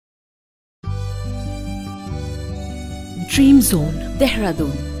DreamZone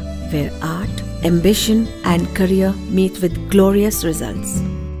Dehradun, where art, ambition and career meet with glorious results.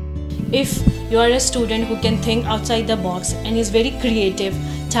 If you are a student who can think outside the box and is very creative,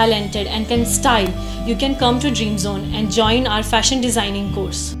 talented and can style, you can come to DreamZone and join our fashion designing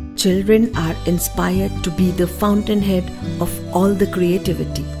course. Children are inspired to be the fountainhead of all the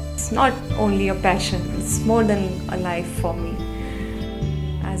creativity. It's not only a passion, it's more than a life for me.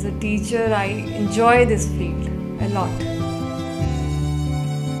 As a teacher, I enjoy this field a lot.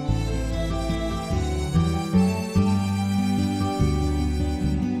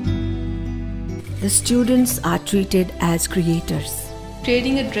 The students are treated as creators.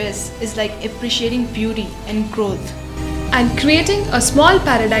 Creating a dress is like appreciating beauty and growth. And creating a small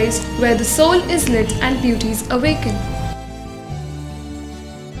paradise where the soul is lit and beauties awaken.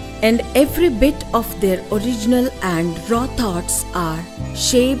 And every bit of their original and raw thoughts are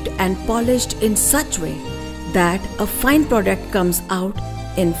shaped and polished in such way that a fine product comes out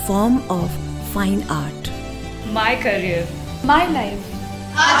in form of fine art. My career. My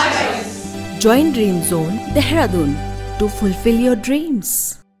life. Join DreamZone Dehradun to fulfill your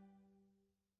dreams.